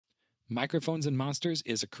Microphones and Monsters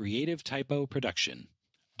is a Creative Typo production.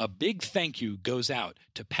 A big thank you goes out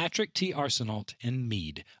to Patrick T. Arsenault and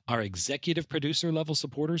Mead, our executive producer level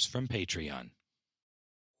supporters from Patreon.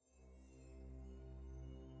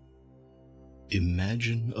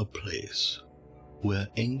 Imagine a place where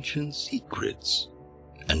ancient secrets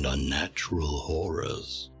and unnatural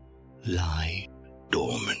horrors lie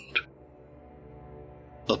dormant.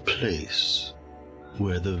 A place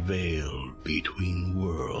where the veil between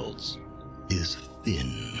worlds is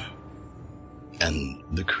thin, and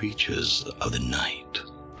the creatures of the night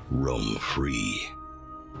roam free.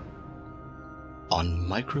 On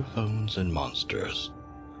Microphones and Monsters,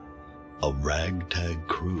 a ragtag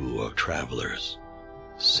crew of travelers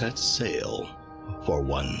sets sail for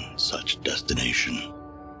one such destination.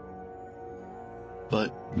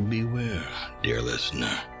 But beware, dear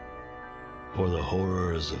listener, for the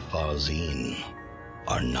horrors of Farzeen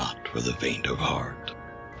are not for the faint of heart.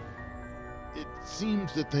 It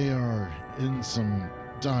seems that they are in some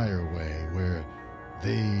dire way where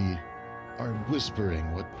they are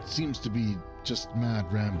whispering what seems to be just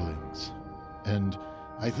mad ramblings. And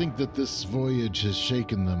I think that this voyage has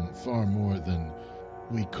shaken them far more than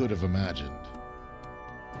we could have imagined.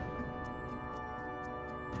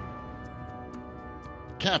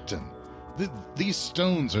 Captain, these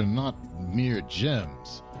stones are not mere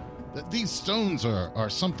gems. These stones are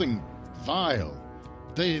something vile.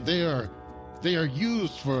 They are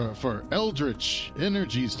used for eldritch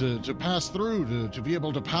energies to pass through, to be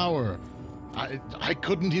able to power. I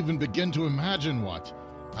couldn't even begin to imagine what.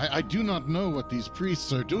 I do not know what these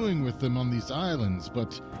priests are doing with them on these islands,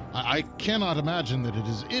 but I cannot imagine that it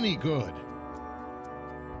is any good.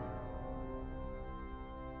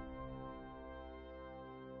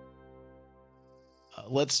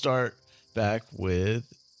 Let's start back with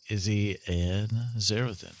Izzy and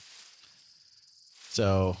Xerothin.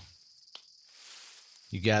 So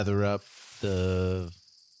you gather up the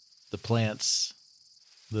plants,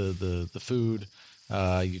 the food.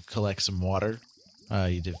 You collect some water.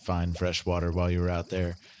 You did find fresh water while you were out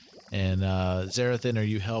there. And Xerothin, are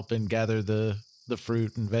you helping gather the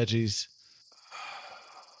fruit and veggies?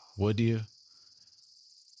 Would you?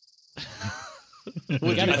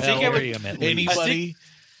 We gotta bury him at least. Anybody?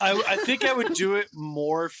 I think I would do it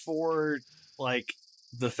more for like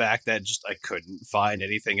the fact that just I couldn't find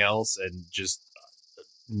anything else and just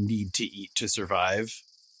need to eat to survive.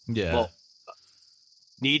 Yeah. Well,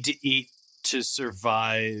 need to eat to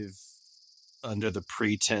survive under the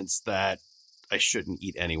pretense that I shouldn't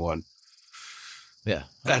eat anyone. Yeah.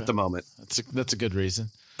 At the moment. That's a good reason.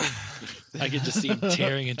 I could just see him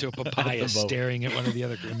tearing into a papaya, staring at one of the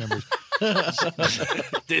other crew members.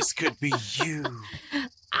 This could be you.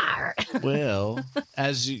 Well,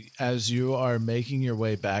 as you are making your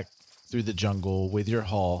way back through the jungle with your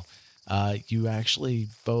haul, you actually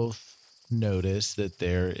both notice that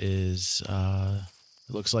there is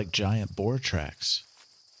it looks like giant boar tracks.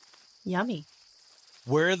 Yummy.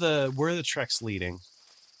 Where are the treks leading?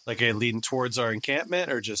 Like leading towards our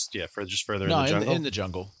encampment, or just further in the jungle? In the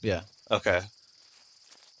jungle, yeah. Okay.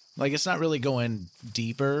 Like it's not really going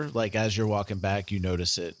deeper. Like as you're walking back, you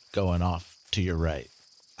notice it going off to your right.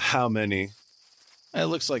 How many? It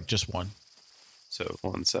looks like just one. So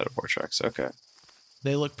one set of boar tracks. Okay.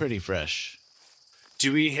 They look pretty fresh.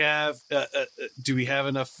 Do we have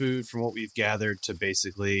enough food from what we've gathered to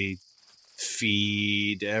basically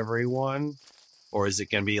feed everyone? Or is it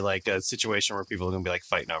going to be like a situation where people are going to be like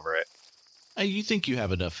fighting over it? You think you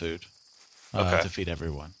have enough food to feed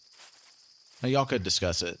everyone. Now, y'all could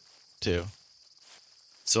discuss it too.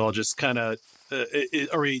 So I'll just kind of,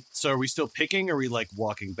 are we still picking, or are we like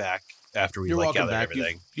walking back after we gathered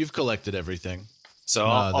everything? You've collected everything. So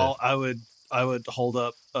I would hold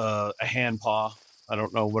up a hand paw. I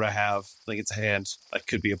don't know what I have. I think it's a hand. That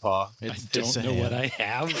could be a paw. I don't know what I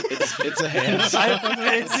have. It's a hand.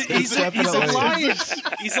 He's a lion.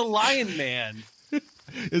 He's a lion man.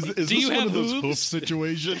 Is this one of those hoof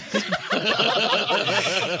situations?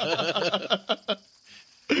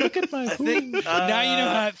 Look at my hoof. Now you know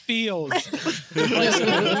how it feels. Like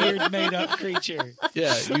some weird made-up creature.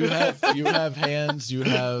 Yeah, you have hands. You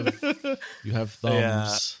have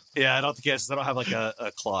thumbs. Yeah, I don't think I don't have like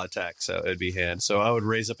a claw attack, so it'd be hand. So I would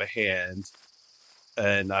raise up a hand,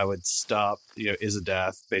 and I would stop,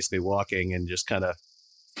 Izzodath basically walking and just kind of.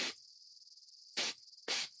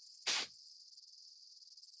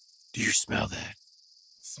 Do you smell that?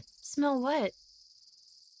 Smell what?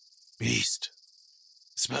 Beast.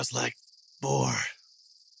 Smells like boar.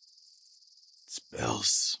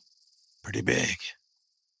 Smells pretty big.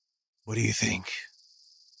 What do you think?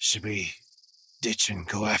 Should we ditch and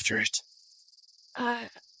go after it? I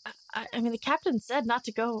I mean, the captain said not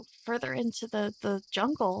to go further into the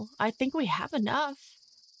jungle. I think we have enough.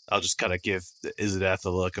 I'll just kind of give Izzodath a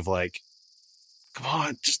look of like, come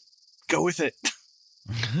on, just go with it.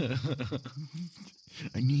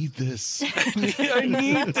 I need this. I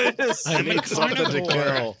need this. I need something to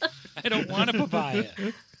kill. I don't want a papaya.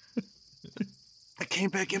 I came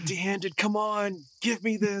back empty-handed. Come on, give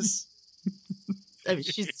me this. I mean,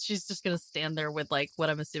 she's just gonna stand there with like what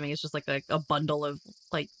I'm assuming is just like a bundle of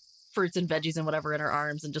like fruits and veggies and whatever in her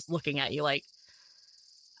arms, and just looking at you like.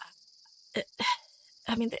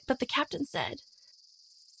 I mean, but the captain said.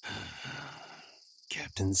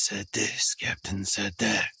 Captain said this. Captain said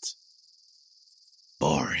that.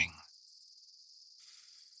 Boring.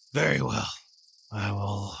 Very well. I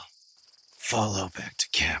will follow back to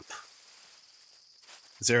camp.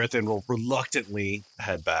 Xerothin will reluctantly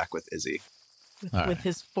head back with Izzy. With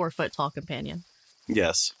his 4-foot tall companion.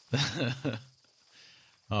 Yes.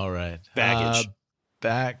 All right. Baggage.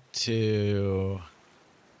 Back to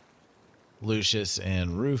Lucius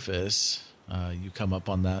and Rufus. You come up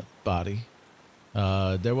on that body.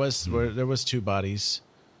 There was 2 bodies.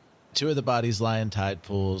 2 of the bodies lie in tide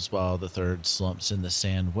pools, while the third slumps in the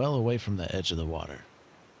sand, well away from the edge of the water.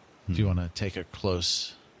 If you want to take a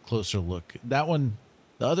closer look, that one,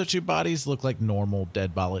 the other 2 bodies look like normal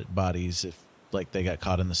dead bodies. If like they got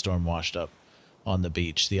caught in the storm, washed up on the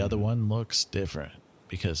beach. The other one looks different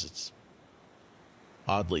because it's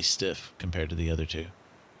oddly stiff compared to the other 2.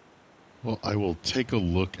 Well, I will take a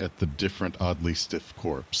look at the different oddly stiff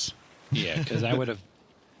corpse. Yeah, because I would have,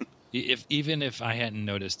 even if I hadn't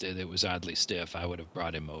noticed it was oddly stiff, I would have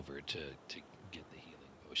brought him over to get the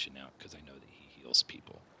healing potion out, because I know that he heals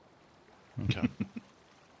people. Okay.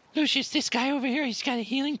 Lucius, this guy over here, he's got a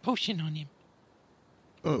healing potion on him.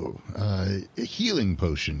 Oh, a healing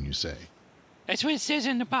potion, you say? That's what it says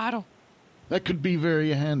in the bottle. That could be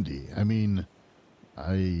very handy. I mean,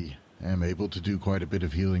 I am able to do quite a bit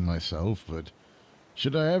of healing myself, but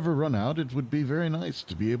should I ever run out, it would be very nice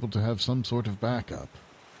to be able to have some sort of backup.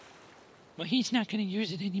 Well, he's not going to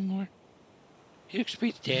use it anymore. He looks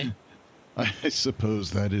pretty dead. I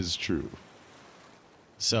suppose that is true.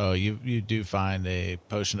 So you do find a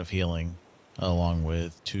potion of healing along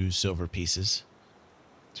with 2 silver pieces.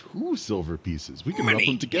 2 silver pieces. We can rub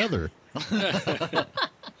them together.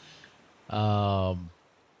 Are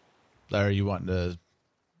you wanting to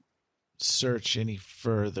search any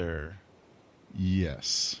further?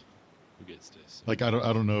 Yes. Who gets this? Like, I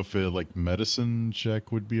don't know if a medicine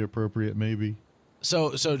check would be appropriate, maybe.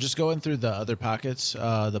 So just going through the other pockets,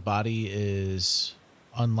 the body is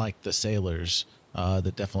unlike the sailors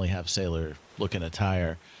that definitely have sailor-looking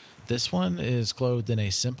attire. This one is clothed in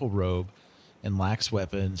a simple robe and lacks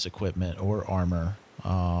weapons, equipment, or armor.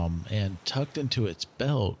 And tucked into its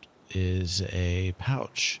belt is a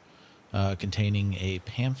pouch containing a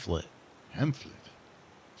pamphlet. Pamphlet?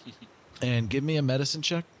 And give me a medicine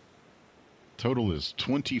check. Total is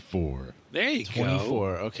 24. There you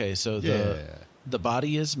 24. go. Okay, so Yeah. the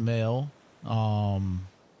body is male, and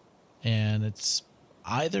it's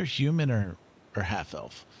either human or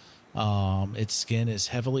half-elf. Its skin is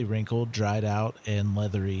heavily wrinkled, dried out, and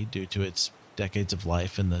leathery due to its decades of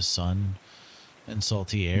life in the sun and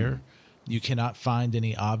salty air. You cannot find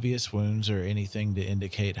any obvious wounds or anything to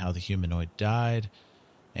indicate how the humanoid died.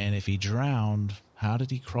 And if he drowned, how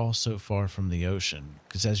did he crawl so far from the ocean?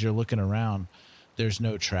 Because as you're looking around, there's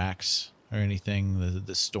no tracks or anything.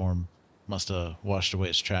 The storm must have washed away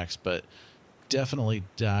his tracks, but definitely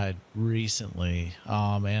died recently.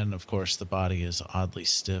 And of course, the body is oddly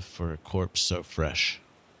stiff for a corpse so fresh.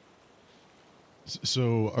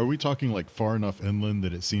 So are we talking far enough inland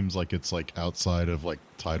that it seems like it's outside of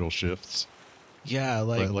tidal shifts? Yeah,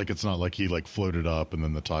 like it's not like he floated up and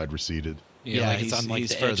then the tide receded. Yeah, like it's on he's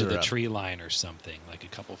the edge of further the up. tree line or something, like a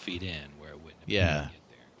couple feet in, where it wouldn't have been Yeah. able to get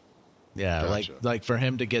there. Yeah, Gotcha. like for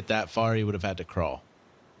him to get that far, he would have had to crawl.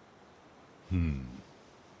 He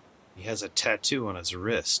has a tattoo on his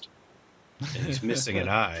wrist. And he's missing an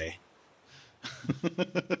eye.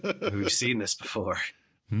 We've seen this before.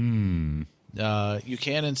 You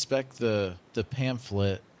can inspect the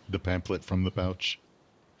pamphlet. The pamphlet from the pouch.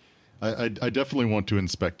 I definitely want to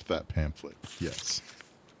inspect that pamphlet. Yes.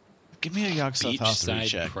 Give me a Yogg-Sothoth Beachside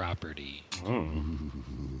check. property.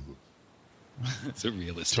 It's a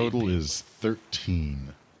real estate. Total pamphlet. is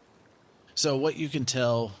 13. So what you can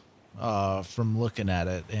tell from looking at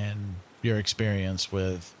it and your experience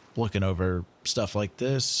with looking over stuff like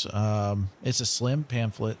this, it's a slim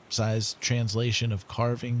pamphlet-sized translation of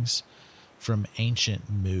carvings from ancient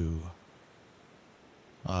Mu.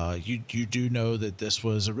 You do know that this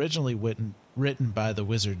was originally written by the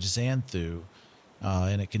wizard Xanthu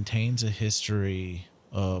and it contains a history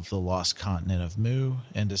of the lost continent of Mu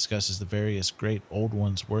and discusses the various great old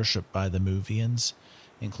ones worshipped by the Muvians,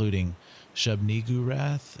 including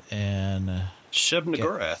Shub-Niggurath and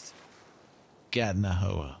Shub-Niggurath.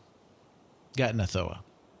 Gatnathoa.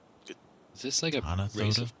 Is this like a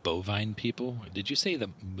race of bovine people? Did you say the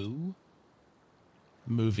Mu?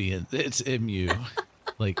 Muvian. It's Mu.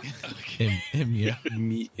 Like, Mu.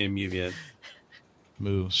 Muvian.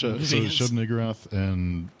 Mu. So Shub-Niggurath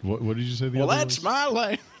and what did you say the other That's was? my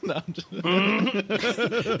lane. No,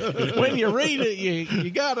 when you read it, you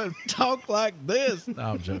gotta talk like this. No,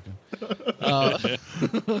 I'm joking.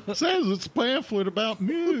 Says it's a pamphlet about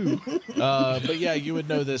Mu. But yeah, you would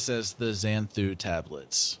know this as the Xanthu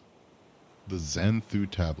tablets. The Xanthu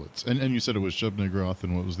tablets. And you said it was Shub-Niggurath,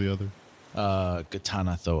 and what was the other?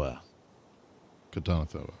 Gatnathoa.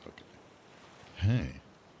 Gatnathoa. Okay. Hey.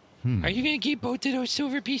 Are you going to keep both of those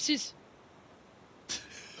silver pieces?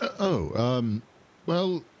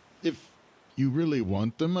 Well, if you really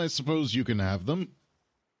want them, I suppose you can have them.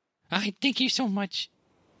 I thank you so much.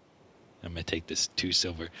 I'm going to take this 2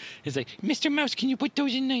 silver. He's like, Mr. Mouse, can you put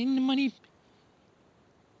those in the money?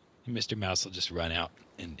 And Mr. Mouse will just run out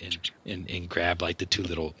and grab like the 2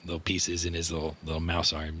 little pieces in his little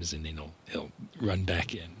mouse arms, and then he'll run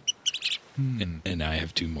back in. And I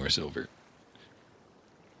have 2 more silver.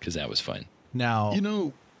 Because that was fun. Now, you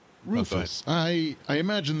know, Rufus, I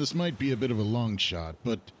imagine this might be a bit of a long shot,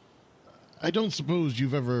 but I don't suppose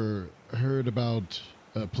you've ever heard about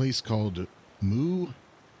a place called Mu?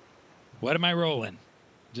 What am I rolling?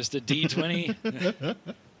 Just a D20?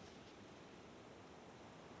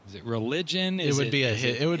 Is it religion? it would be a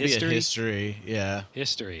history. Yeah.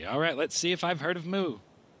 History. All right, let's see if I've heard of Mu.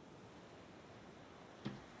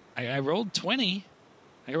 I rolled 20.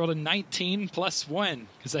 I rolled a 19 plus 1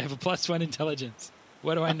 because I have a plus 1 intelligence.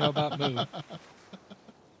 What do I know about Mu?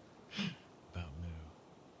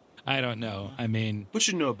 I don't know. I mean, what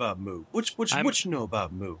you know about Mu? What you know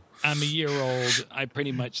about Mu? I'm a year old. I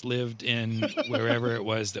pretty much lived in wherever it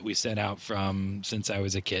was that we set out from since I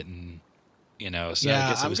was a kitten. You know, so yeah, I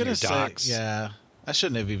guess it was near docks. Yeah, I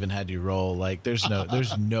shouldn't have even had you roll. Like, there's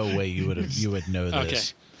no way you would know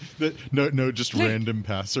this. No, just random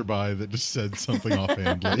passerby that just said something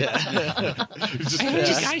offhandedly.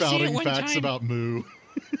 Just spouting facts about Mu.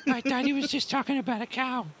 I thought he was just talking about a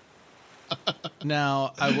cow.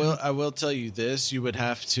 Now, I will tell you this: you would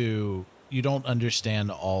have to. You don't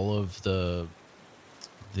understand all of the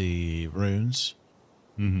runes.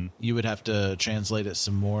 Mm-hmm. You would have to translate it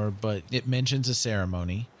some more, but it mentions a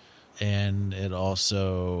ceremony, and it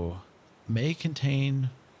also may contain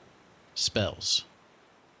spells.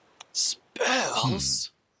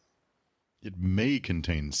 Spells? It may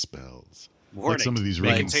contain spells. Warning. Like some of these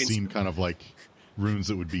May runes contain seem kind of like runes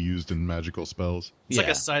that would be used in magical spells. It's like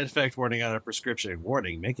a side effect warning on a prescription.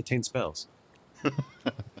 Warning, may contain spells.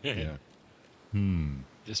 Yeah.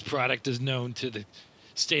 This product is known to the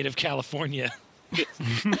state of California.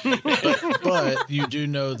 but you do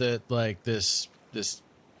know that like this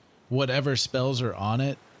whatever spells are on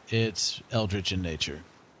it, it's eldritch in nature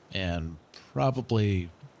and probably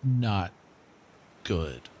not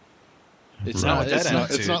good. It's not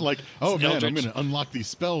like, oh it's man, eldritch. I'm going to unlock these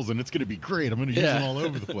spells and it's going to be great. I'm going to use them all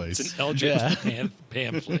over the place. It's an eldritch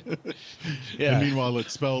pamphlet. Yeah. And meanwhile,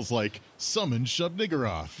 it spells like summon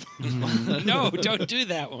Shub-Niggurath. No, don't do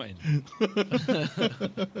that one.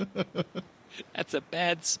 That's a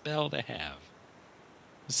bad spell to have.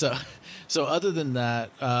 So other than that,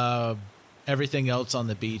 everything else on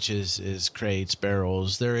the beach is crates,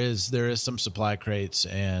 barrels. There is some supply crates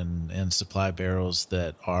and supply barrels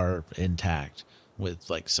that are intact with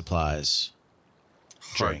like supplies.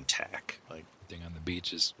 Hardtack. Like thing on the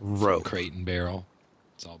beach is Rope. crate and barrel.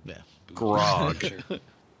 It's all Grog.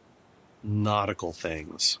 Nautical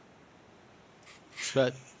things.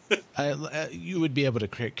 But you would be able to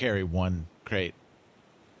carry one crate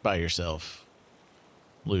by yourself,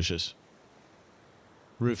 Lucius.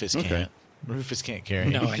 Rufus can't. Rufus can't carry.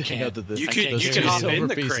 No, I can't. You can hop in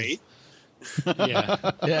the crate.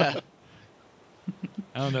 Yeah. Yeah.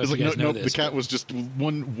 I don't know It's if like, you guys know the this. cat was just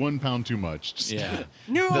 1 pound too much. Just, Yeah.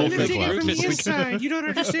 No, I'm lifting it from the inside. You don't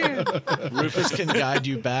understand. Rufus can guide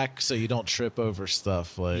you back so you don't trip over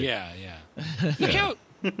stuff. Like, Yeah. Look out!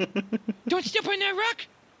 Don't step on that rock!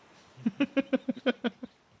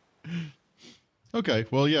 Okay,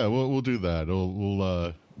 well, yeah, we'll do that.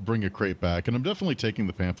 We'll bring a crate back, and I'm definitely taking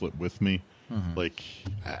the pamphlet with me. Mm-hmm. Like,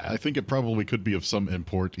 I think it probably could be of some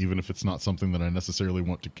import, even if it's not something that I necessarily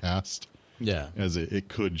want to cast, Yeah. as it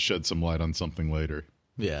could shed some light on something later.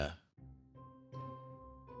 Yeah.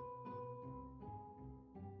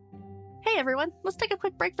 Hey everyone, let's take a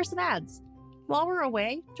quick break for some ads. While we're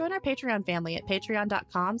away, join our Patreon family at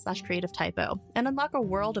patreon.com/creativetypo and unlock a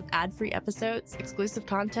world of ad-free episodes, exclusive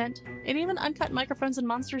content, and even uncut Microphones and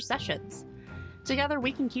Monsters sessions. Together,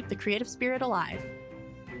 we can keep the creative spirit alive.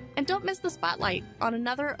 And don't miss the spotlight on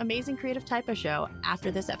another amazing Creative Typo show after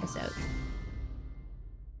this episode.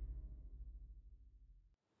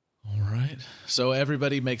 All right. So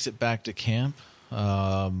everybody makes it back to camp.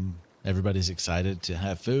 Everybody's excited to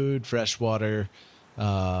have food, fresh water.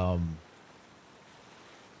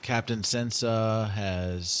 Captain Sensa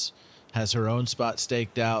has her own spot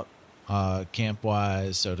staked out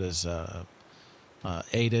camp-wise. So does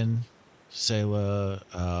Aiden,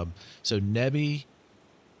 Selah. So Nebby,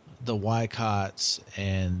 the Wycotts,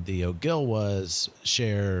 and the Ogilwas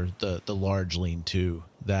share the large lean-to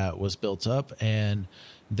that was built up, and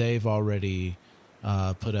they've already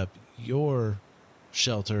put up your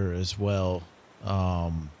shelter as well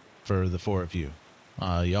for the four of you.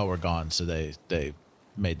 Y'all were gone, so they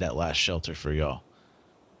made that last shelter for y'all.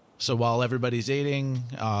 So while everybody's eating,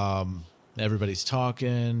 everybody's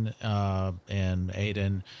talking, and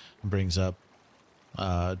Aiden brings up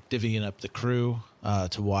divvying up the crew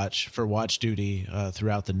to watch duty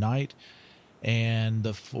throughout the night, and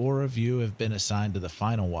the four of you have been assigned to the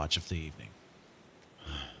final watch of the evening.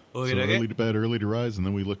 So early to bed, early to rise, and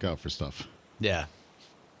then we look out for stuff. Yeah.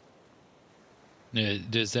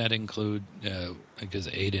 Does that include, because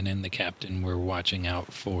Aiden and the captain were watching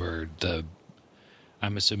out for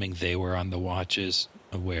I'm assuming they were on the watches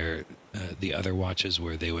where the other watches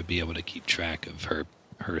where they would be able to keep track of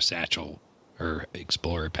her satchel, her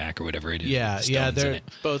explorer pack or whatever it is. Yeah,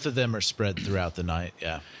 both of them are spread throughout the night.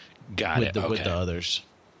 Yeah. Got it. With the others.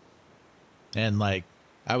 And like,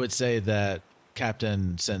 I would say that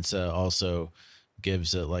Captain Sensa also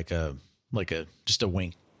gives it just a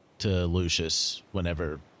wink to Lucius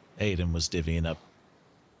whenever Aiden was divvying up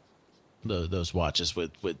those watches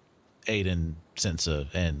with Aiden, Sensa,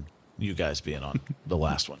 and you guys being on the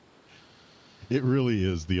last one. It really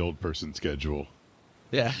is the old person schedule.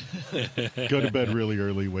 Yeah. Go to bed really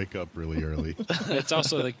early, wake up really early. It's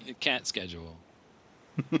also the cat schedule.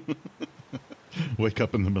 Wake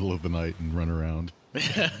up in the middle of the night and run around.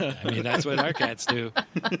 I mean, that's what our cats do.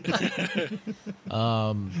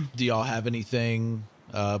 Do y'all have anything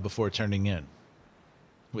before turning in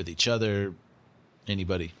with each other?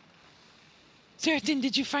 Anybody? Xerothin,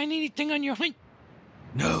 did you find anything on your hunt?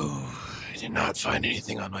 No, I did not find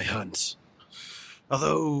anything on my hunt.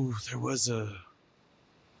 Although there was a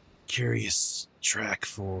curious track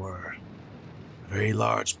for a very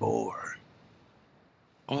large boar.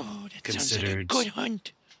 Oh, that sounds like a good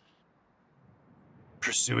hunt.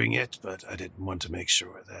 Pursuing it, but I didn't want to make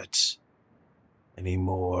sure that any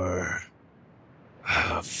more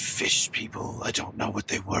fish people, I don't know what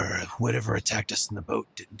they were, whatever attacked us in the boat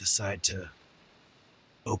didn't decide to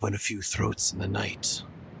open a few throats in the night.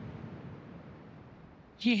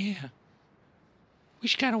 Yeah. We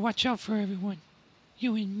just gotta watch out for everyone.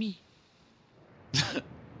 You and me.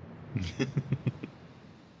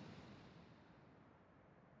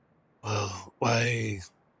 Well, why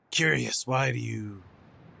do you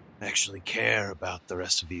actually care about the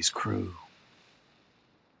rest of these crew?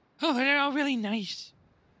 Oh, they're all really nice.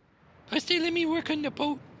 Plus, they let me work on the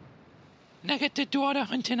boat. And I got to do all the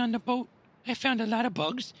hunting on the boat. I found a lot of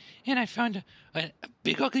bugs, and I found a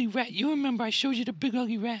big ugly rat. You remember I showed you the big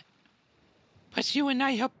ugly rat? Plus, you and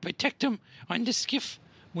I helped protect him on the skiff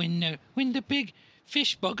when the big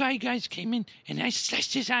fish bug eye guys came in, and I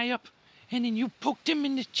slashed his eye up, and then you poked him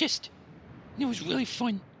in the chest. And it was really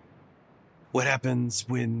fun. What happens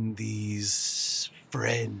when these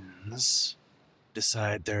friends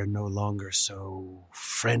decide they're no longer so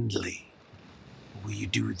friendly? What will you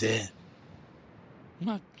do then?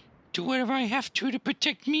 Well, do whatever I have to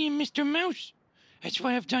protect me and Mr. Mouse. That's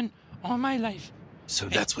what I've done all my life. So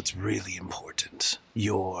that's what's really important.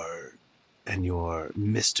 Your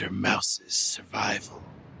Mr. Mouse's survival.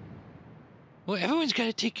 Well, everyone's got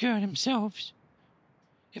to take care of themselves.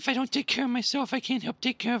 If I don't take care of myself, I can't help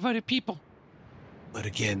take care of other people. But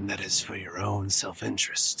again, that is for your own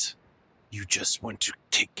self-interest. You just want to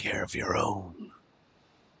take care of your own.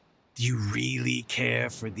 Do you really care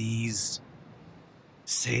for these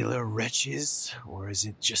sailor wretches? Or is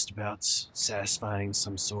it just about satisfying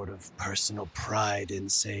some sort of personal pride in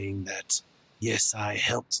saying that, yes, I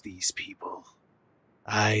helped these people.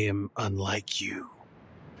 I am unlike you.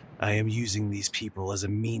 I am using these people as a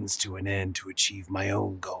means to an end to achieve my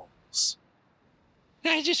own goals.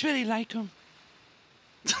 I just really like them.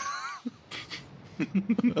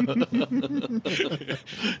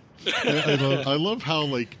 I love how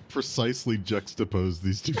like precisely juxtaposed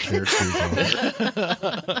these two characters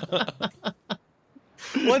are.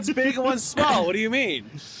 One's big and one's small. What do you mean?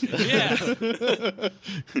 Yeah.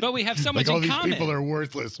 But we have so much Like all in these common. people are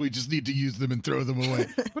worthless. We just need to use them and throw them away.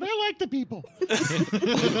 But I like the people.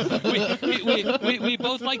 we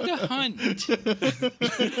both like to hunt.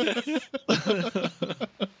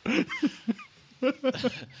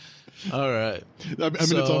 All right. I mean,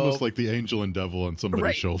 it's almost like the angel and devil on somebody's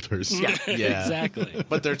Right. shoulders. Yeah. Exactly.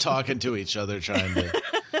 But they're talking to each other, trying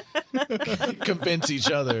to convince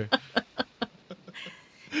each other.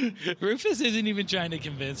 Rufus isn't even trying to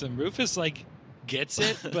convince him. Rufus like gets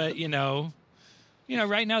it, but you know,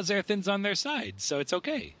 right now Xerothin's on their side, so it's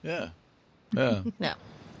okay. Yeah. Yeah. No.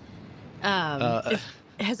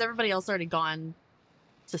 Has everybody else already gone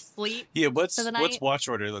to sleep? Yeah, what's For the night? what's watch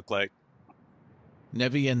order look like?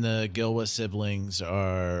 Nevi and the Gilwa siblings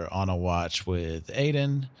are on a watch with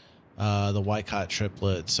Aiden. The Wycott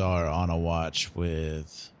triplets are on a watch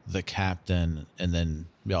with the captain, and then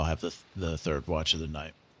we all have the third watch of the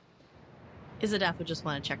night. Izzodath would just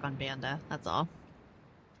want to check on Banda. That's all.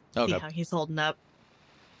 See Okay. how he's holding up.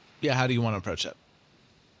 Yeah, how do you want to approach that?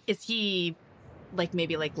 Is he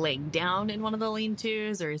maybe laying down in one of the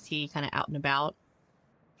lean-tos, or is he kind of out and about?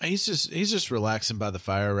 He's just relaxing by the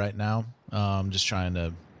fire right now. Just trying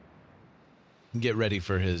to get ready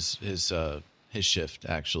for his shift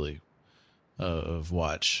actually of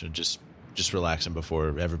watch, and just relaxing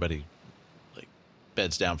before everybody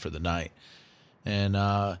beds down for the night.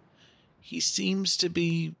 And he seems to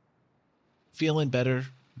be feeling better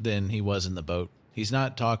than he was in the boat. He's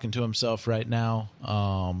not talking to himself right now.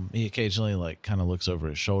 He occasionally kind of looks over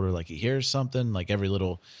his shoulder, like he hears something, like every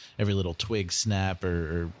little twig snap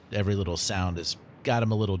or every little sound has got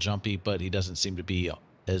him a little jumpy, but he doesn't seem to be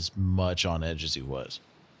as much on edge as he was.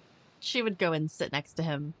 She would go and sit next to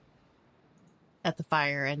him at the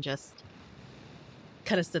fire and just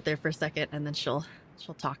kind of sit there for a second, and then she'll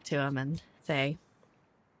talk to him and say,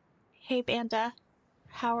 "Hey, Banda,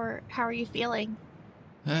 how are you feeling?"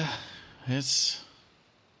 It's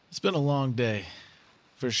been a long day,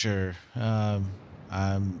 for sure.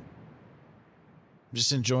 I'm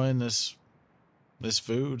just enjoying this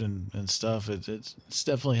food and stuff. It's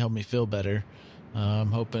definitely helped me feel better.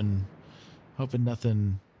 I'm hoping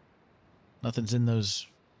nothing's in those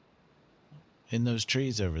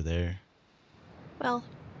trees over there. Well,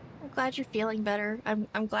 I'm glad you're feeling better.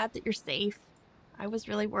 I'm glad that you're safe. I was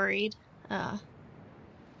really worried. I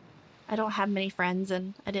don't have many friends,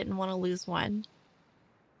 and I didn't want to lose one.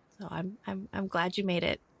 So I'm glad you made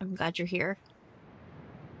it. I'm glad you're here.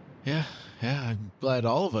 Yeah, I'm glad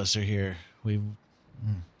all of us are here. I've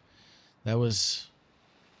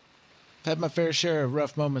had my fair share of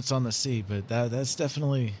rough moments on the sea, but that's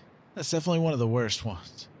definitely one of the worst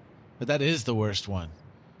ones. But that is the worst one.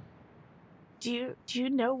 Do you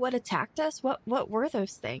know what attacked us? What were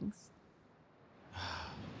those things?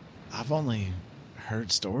 I've only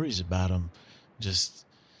heard stories about them. Just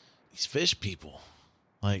these fish people.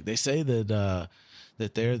 Like they say that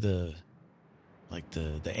they're the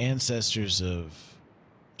ancestors of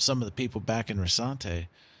some of the people back in Risante.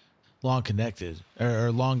 Long connected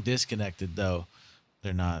or long disconnected though.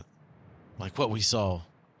 They're not like what we saw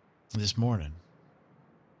this morning.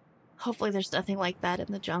 Hopefully there's nothing like that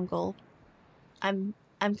in the jungle. I'm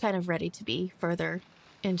kind of ready to be further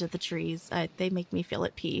into the trees. They make me feel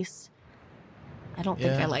at peace. I don't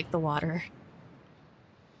think I like the water.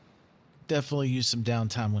 Definitely use some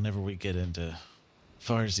downtime whenever we get into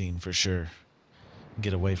Farzeen for sure.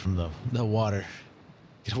 Get away from the water.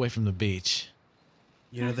 Get away from the beach.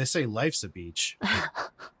 You know, they say life's a beach. All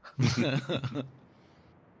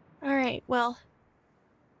right. Well,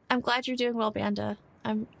 I'm glad you're doing well, Banda.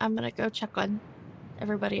 I'm gonna go check on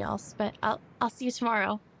everybody else, but I'll see you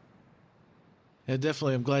tomorrow. Yeah,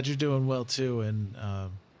 definitely. I'm glad you're doing well too, and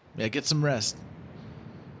get some rest.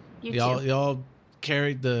 You Y'all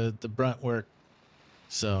carried the brunt work,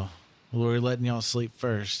 so we're letting y'all sleep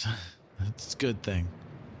first. It's a good thing.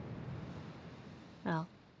 Well,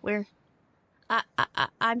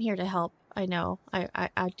 I'm here to help. I know.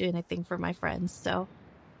 I'd do anything for my friends. So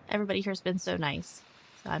everybody here's been so nice.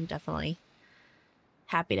 So I'm definitely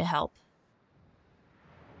happy to help.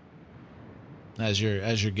 As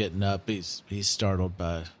you're getting up, he's startled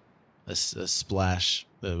by a splash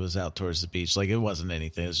that was out towards the beach. Like it wasn't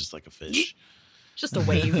anything. It was just like a fish. Just a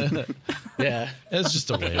wave. Yeah, it was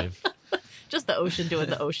just a wave. Just the ocean doing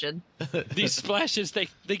the ocean. These splashes, they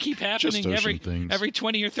keep happening Just ocean things. every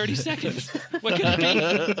 20 or 30 seconds. What could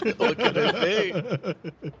it be? What could it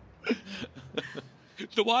be?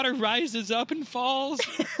 The water rises up and falls.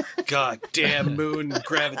 God damn moon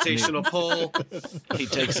gravitational pull. He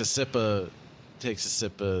takes a sip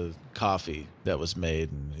of coffee that was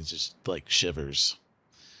made, and he just like shivers.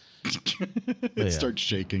 It starts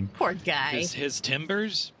shaking. Poor guy. His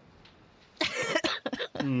timbers.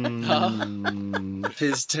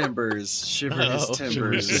 His timbers. Shiver his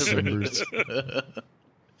timbers. Timbers.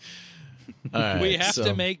 All right, We have so-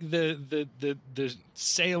 to make the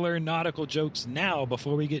sailor nautical jokes now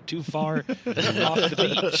before we get too far off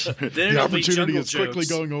the beach. Then The it'll be opportunity jungle is quickly jokes.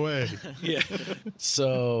 going away. Yeah.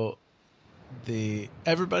 So,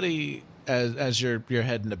 everybody as you're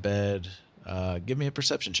heading to bed, give me a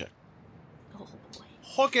perception check. Oh boy.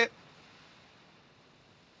 Hook it.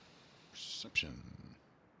 Perception.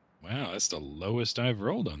 Wow, that's the lowest I've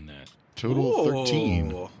rolled on that. Total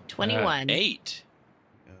 13. Ooh. 21. 8.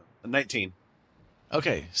 19.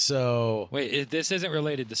 Okay, so Wait, this isn't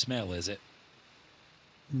related to smell, is it?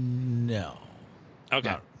 no,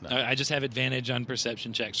 Okay. No. I just have advantage on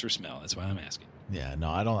perception checks for smell. That's why I'm asking. yeah,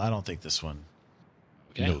 no, I don't think this one.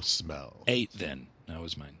 Okay. No smell. 8 then. That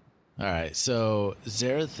was mine. All right, so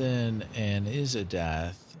Xerothin and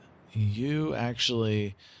Izzodath, you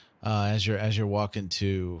actually, as you're walking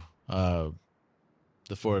to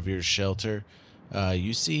the four of your shelter,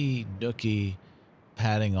 you see Nookie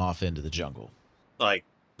padding off into the jungle. Like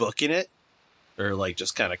booking it? Or like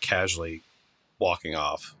just kind of casually walking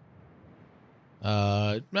off?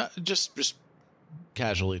 Just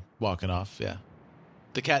casually walking off. Yeah,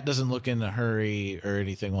 the cat doesn't look in a hurry or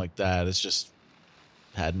anything like that. It's just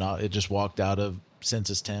padding off. It just walked out of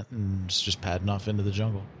Sense's tent and it's just padding off into the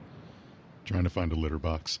jungle. Trying to find a litter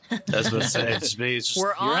box. That's what I said. It's just, We're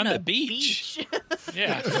You're on on a the beach.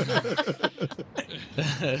 Yeah.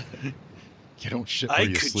 You don't shit where I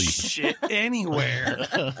you could sleep. shit anywhere.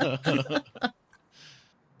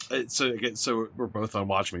 So we're both on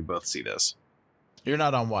watch. We both see this. You're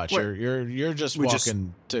not on watch. We're- You're just We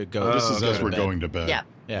walking to go. This is go as to we're bed. going to bed. Yeah.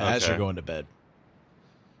 Yeah, as Okay. you're going to bed.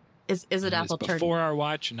 Is it It's apple turn? before our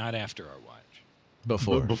watch, not after our watch.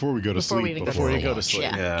 Before. Before we go to Before we sleep. even go to Before you our go to watch. sleep.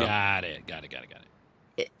 Yeah. Got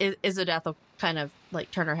it. Izzodath will kind of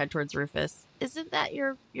like turn her head towards Rufus. Isn't that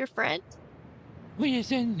your friend? Wait, is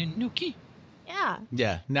that Nookie? Yeah.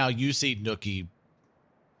 Yeah. Now you see Nookie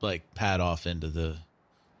like pad off into the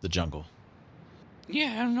jungle.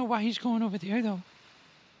 Yeah, I don't know why he's going over there, though.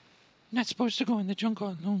 Not supposed to go in the jungle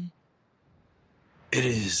alone. It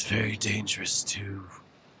is very dangerous to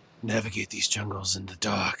navigate these jungles in the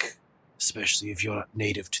dark, especially if you're not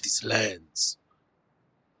native to these lands.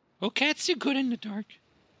 Oh, cats are good in the dark.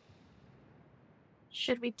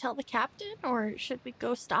 Should we tell the captain or should we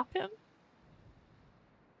go stop him?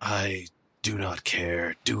 I do not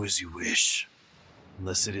care. Do as you wish.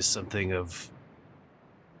 Unless it is something of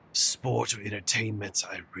sport or entertainment,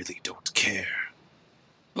 I really don't care.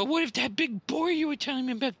 But what if that big boar you were telling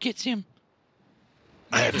me about gets him?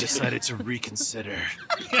 I have decided to reconsider.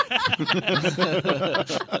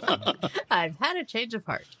 I've had a change of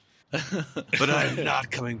heart. But I'm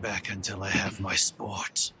not coming back until I have my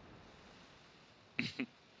sport.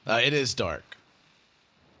 It is dark.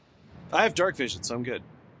 I have dark vision, so I'm good.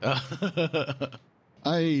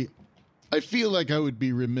 I feel like I would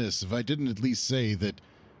be remiss if I didn't at least say that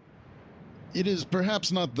it is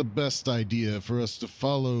perhaps not the best idea for us to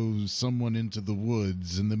follow someone into the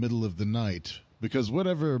woods in the middle of the night, because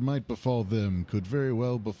whatever might befall them could very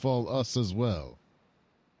well befall us as well.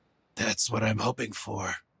 That's what I'm hoping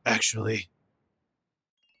for, actually.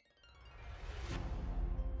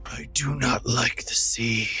 I do not like the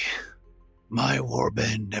sea. My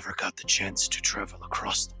warband never got the chance to travel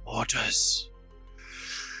across the waters.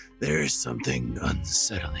 There is something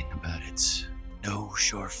unsettling about it. No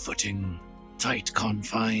sure footing, tight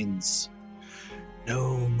confines,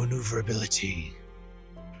 no maneuverability.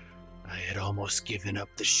 I had almost given up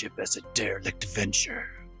the ship as a derelict venture.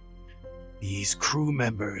 These crew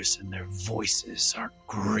members and their voices are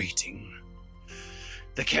grating.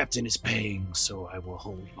 The captain is paying, so I will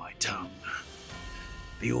hold my tongue.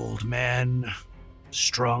 The old man,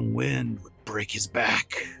 strong wind would break his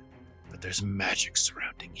back, but there's magic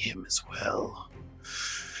surrounding him as well.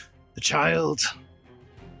 The child,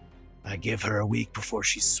 I give her a week before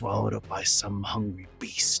she's swallowed up by some hungry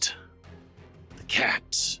beast. The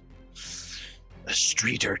cat, a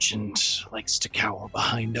street urchin, likes to cower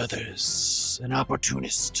behind others, an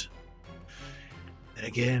opportunist. Then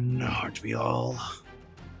again, aren't we all?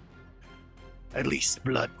 At least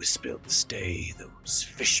blood was spilled this day. Those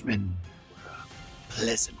fishmen were a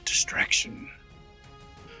pleasant distraction.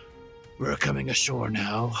 We're coming ashore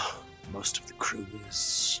now. Most of the crew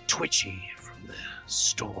is twitchy from the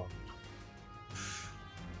storm.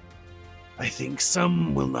 I think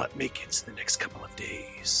some will not make it the next couple of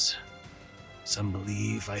days. Some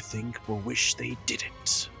believe, I think, will wish they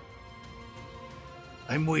didn't.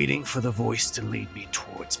 I'm waiting for the voice to lead me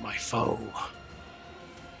towards my foe.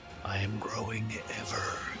 I am growing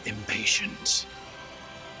ever impatient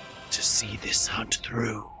to see this hunt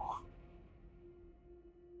through.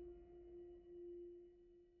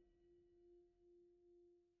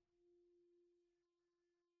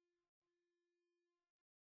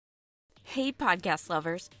 Hey, podcast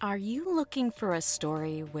lovers. Are you looking for a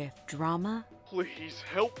story with drama? Please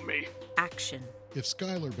help me. Action. If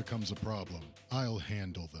Skylar becomes a problem, I'll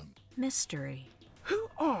handle them. Mystery. Who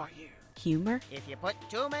are you? Humor. If you put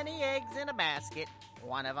too many eggs in a basket,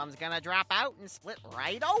 one of them's gonna drop out and split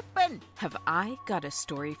right open. Have I got a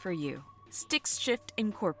story for you? Sticks Shift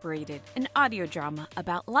Incorporated, an audio drama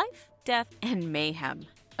about life, death, and mayhem.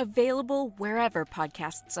 Available wherever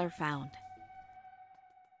podcasts are found.